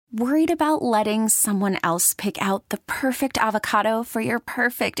Worried about letting someone else pick out the perfect avocado for your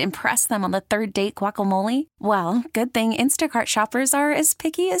perfect impress them on the third date guacamole? Well, good thing Instacart shoppers are as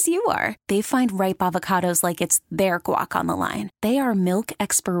picky as you are. They find ripe avocados like it's their guac on the line. They are milk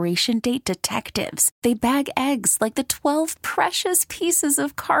expiration date detectives. They bag eggs like the 12 precious pieces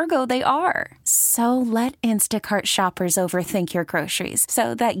of cargo they are. So let Instacart shoppers overthink your groceries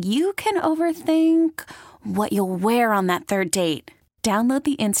so that you can overthink what you'll wear on that third date. Download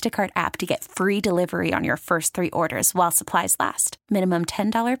the Instacart app to get free delivery on your first 3 orders while supplies last. Minimum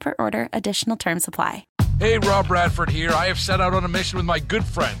 $10 per order. Additional terms apply. Hey, Rob Bradford here. I have set out on a mission with my good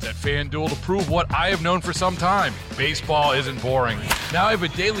friends at FanDuel to prove what I have known for some time. Baseball isn't boring. Now I have a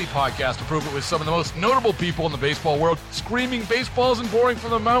daily podcast to prove it with some of the most notable people in the baseball world, screaming baseball isn't boring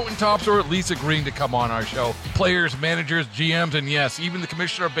from the mountaintops, or at least agreeing to come on our show. Players, managers, GMs, and yes, even the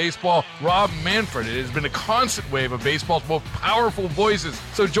commissioner of baseball, Rob Manfred. It has been a constant wave of baseball's most powerful voices.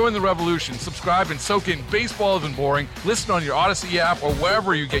 So join the revolution. Subscribe and soak in Baseball Isn't Boring. Listen on your Odyssey app or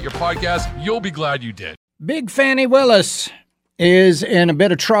wherever you get your podcasts. You'll be glad you did. Big Fani Willis is in a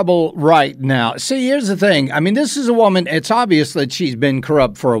bit of trouble right now. See, here's the thing. I mean, this is a woman. It's obvious that she's been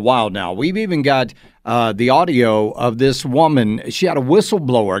corrupt for a while now. We've even got the audio of this woman. She had a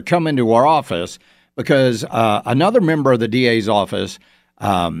whistleblower come into our office because another member of the DA's office,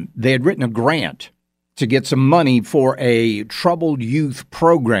 they had written a grant to get some money for a troubled youth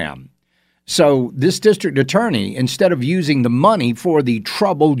program. So this district attorney, instead of using the money for the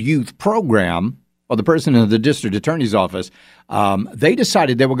troubled youth program, or the person in the district attorney's office, they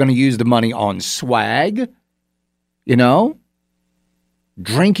decided they were going to use the money on swag,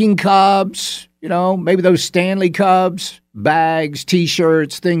 drinking cups, maybe those Stanley Cups, bags,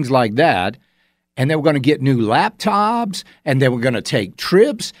 T-shirts, things like that. And they were going to get new laptops, and they were going to take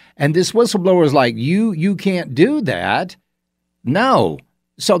trips. And this whistleblower is like, you can't do that. No.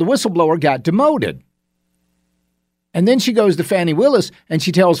 So the whistleblower got demoted. And then she goes to Fani Willis, and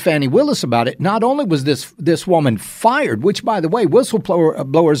she tells Fani Willis about it. Not only was this woman fired, which, by the way,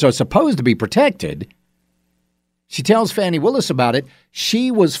 whistleblowers are supposed to be protected. She tells Fani Willis about it.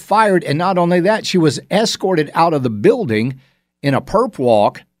 She was fired, and not only that, she was escorted out of the building in a perp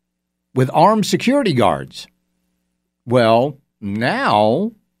walk with armed security guards. Well,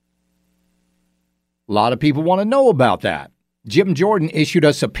 now a lot of people want to know about that. Jim Jordan issued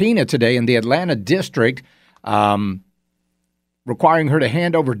a subpoena today in the Atlanta district requiring her to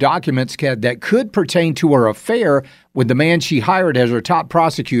hand over documents that could pertain to her affair with the man she hired as her top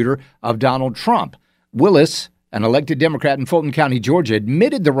prosecutor of Donald Trump. Willis, an elected Democrat in Fulton County, Georgia,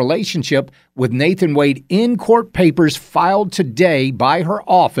 admitted the relationship with Nathan Wade in court papers filed today by her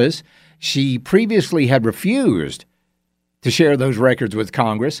office. She previously had refused to share those records with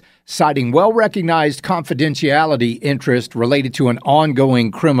Congress, citing well-recognized confidentiality interest related to an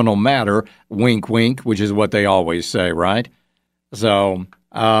ongoing criminal matter, wink, wink, which is what they always say, right? So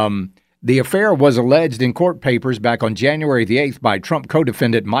the affair was alleged in court papers back on January the 8th by Trump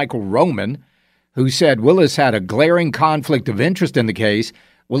co-defendant Michael Roman, who said Willis had a glaring conflict of interest in the case.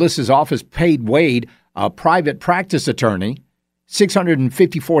 Willis's office paid Wade, a private practice attorney,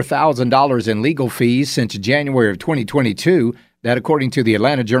 $654,000 in legal fees since January of 2022. That, according to the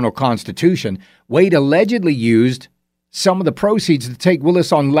Atlanta Journal-Constitution, Wade allegedly used some of the proceeds to take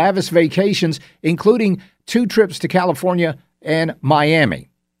Willis on lavish vacations, including 2 trips to California and Miami.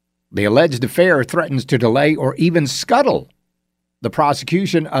 The alleged affair threatens to delay or even scuttle the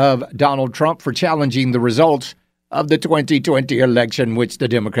prosecution of Donald Trump for challenging the results of the 2020 election, which the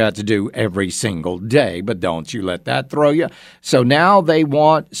Democrats do every single day. But don't you let that throw you. So now they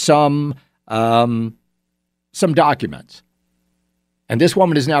want some documents. And this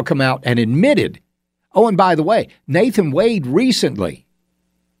woman has now come out and admitted. Oh, and by the way, Nathan Wade recently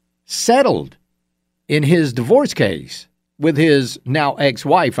settled in his divorce case with his now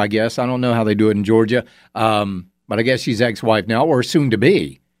ex-wife, I guess. I don't know how they do it in Georgia, but I guess she's ex-wife now, or soon to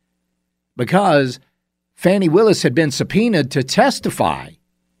be, because Fani Willis had been subpoenaed to testify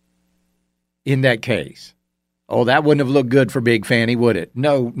in that case. Oh, that wouldn't have looked good for Big Fani, would it?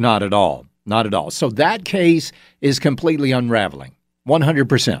 No, not at all. Not at all. So that case is completely unraveling,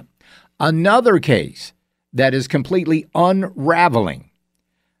 100%. Another case that is completely unraveling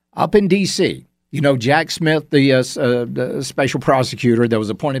up in D.C., Jack Smith, the special prosecutor that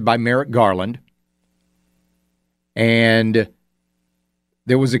was appointed by Merrick Garland, and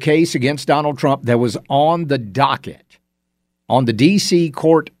there was a case against Donald Trump that was on the docket, on the D.C.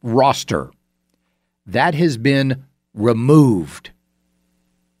 court roster. That has been removed.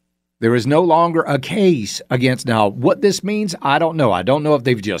 There is no longer a case against. Now, what this means, I don't know. I don't know if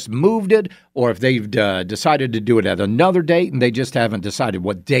they've just moved it or if they've decided to do it at another date and they just haven't decided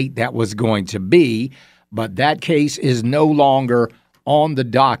what date that was going to be. But that case is no longer on the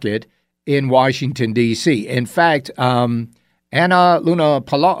docket in Washington, D.C. In fact, Anna Luna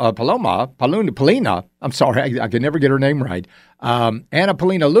Polina, I'm sorry, I can never get her name right. Anna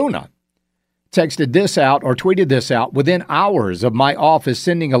Polina Luna texted this out or tweeted this out within hours of my office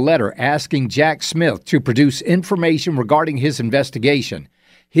sending a letter asking Jack Smith to produce information regarding his investigation.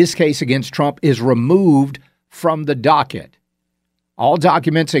 His case against Trump is removed from the docket. All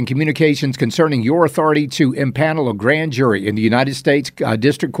documents and communications concerning your authority to impanel a grand jury in the United States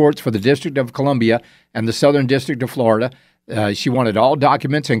District Courts for the District of Columbia and the Southern District of Florida. She wanted all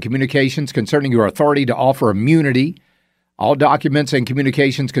documents and communications concerning your authority to offer immunity. All documents and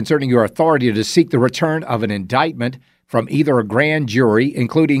communications concerning your authority to seek the return of an indictment from either a grand jury,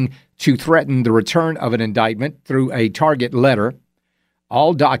 including to threaten the return of an indictment through a target letter.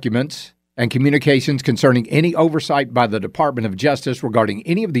 All documents and communications concerning any oversight by the Department of Justice regarding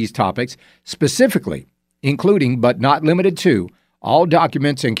any of these topics, specifically, including but not limited to, all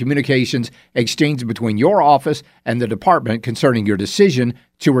documents and communications exchanged between your office and the department concerning your decision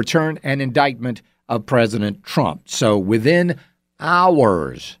to return an indictment of President Trump. So within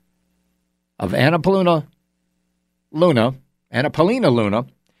hours of Anna Polina Luna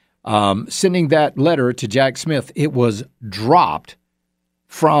sending that letter to Jack Smith, it was dropped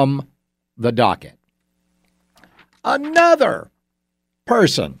from the docket. Another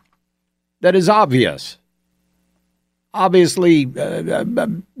person that is obviously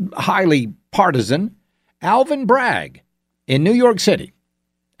highly partisan, Alvin Bragg in New York City.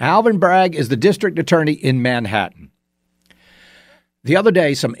 Alvin Bragg is the district attorney in Manhattan. The other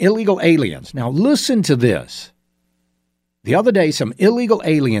day, some illegal aliens, now listen to this. The other day, some illegal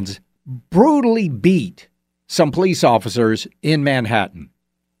aliens brutally beat some police officers in Manhattan.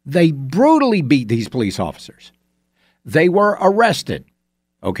 They brutally beat these police officers. They were arrested,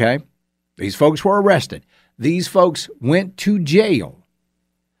 okay? These folks were arrested. These folks went to jail.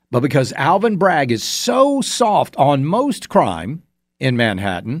 But because Alvin Bragg is so soft on most crime in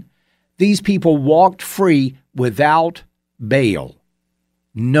Manhattan, these people walked free without bail.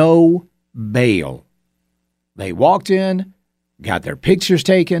 No bail. They walked in, got their pictures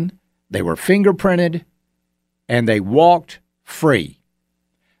taken, they were fingerprinted, and they walked free.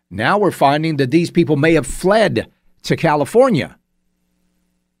 Now we're finding that these people may have fled to California.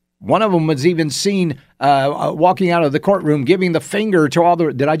 One of them was even seen walking out of the courtroom, giving the finger to all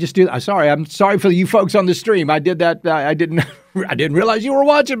the. Did I just do that? I'm sorry for you folks on the stream. I did that. I didn't realize you were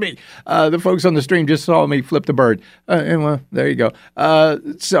watching me. The folks on the stream just saw me flip the bird. And well, there you go.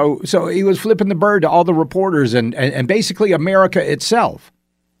 So he was flipping the bird to all the reporters and basically America itself.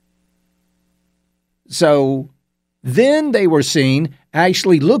 So then they were seen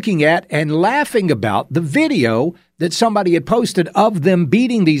actually looking at and laughing about the video that somebody had posted of them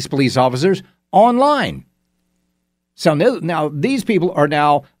beating these police officers online. So now these people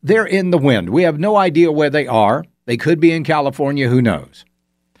they're in the wind. We have no idea where they are. They could be in California, who knows?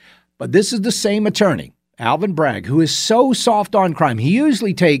 But this is the same attorney, Alvin Bragg, who is so soft on crime. He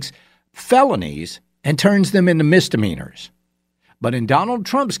usually takes felonies and turns them into misdemeanors. But in Donald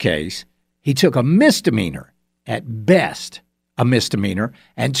Trump's case, he took a misdemeanor, at best a misdemeanor,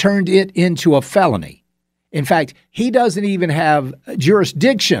 and turned it into a felony. In fact, he doesn't even have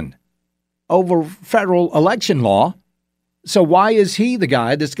jurisdiction over federal election law. So why is he the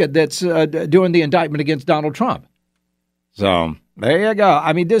guy that's doing the indictment against Donald Trump? So there you go.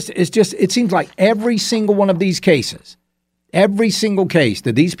 I mean, it seems like every single one of these cases, every single case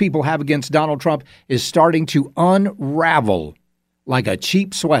that these people have against Donald Trump is starting to unravel like a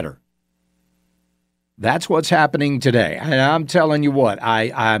cheap sweater. That's what's happening today. And I'm telling you what,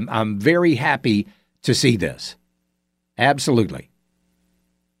 I'm very happy to see this. Absolutely.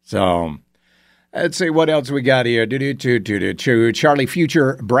 So let's see what else we got here. Charlie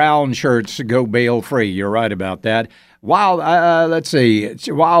Future Brown shirts go bail free. You're right about that. Wild, let's see.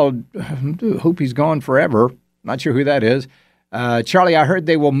 Wild, hope he's gone forever. Not sure who that is. Charlie, I heard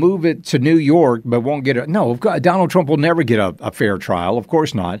they will move it to New York, but won't get no, Donald Trump will never get a fair trial. Of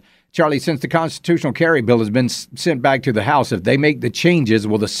course not. Charlie, since the constitutional carry bill has been sent back to the House, if they make the changes,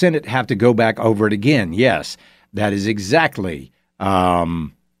 will the Senate have to go back over it again? Yes, that is exactly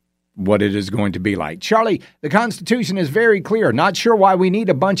what it is going to be like. Charlie, the Constitution is very clear. Not sure why we need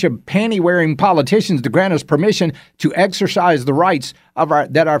a bunch of panty-wearing politicians to grant us permission to exercise the rights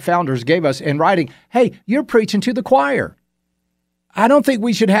that our founders gave us in writing. Hey, you're preaching to the choir. I don't think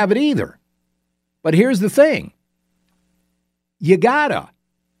we should have it either. But here's the thing. You gotta.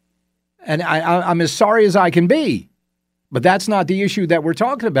 And I'm as sorry as I can be. But that's not the issue that we're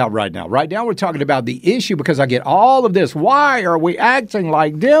talking about right now. Right now we're talking about the issue because I get all of this. Why are we acting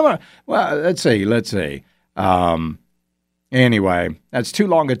like them? Well, let's see. Anyway, that's too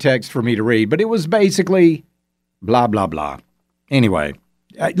long a text for me to read. But it was basically blah, blah, blah. Anyway,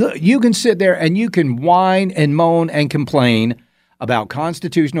 look, you can sit there and you can whine and moan and complain about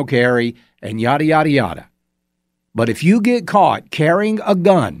constitutional carry and yada, yada, yada. But if you get caught carrying a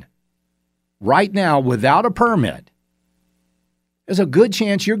gun right now without a permit, there's a good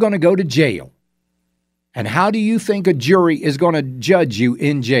chance you're going to go to jail. And how do you think a jury is going to judge you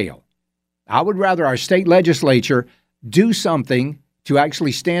in jail? I would rather our state legislature do something to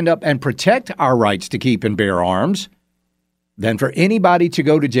actually stand up and protect our rights to keep and bear arms than for anybody to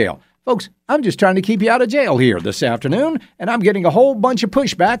go to jail. Folks, I'm just trying to keep you out of jail here this afternoon, and I'm getting a whole bunch of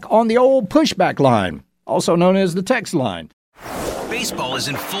pushback on the old pushback line, also known as the text line. Baseball is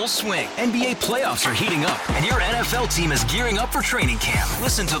in full swing. NBA playoffs are heating up, and your NFL team is gearing up for training camp.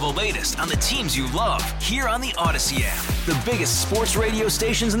 Listen to the latest on the teams you love here on the Odyssey app. The biggest sports radio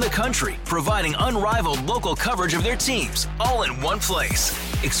stations in the country, providing unrivaled local coverage of their teams, all in one place.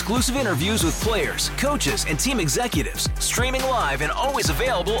 Exclusive interviews with players, coaches, and team executives, streaming live and always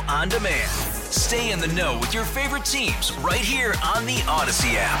available on demand. Stay in the know with your favorite teams right here on the Odyssey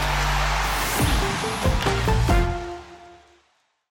app.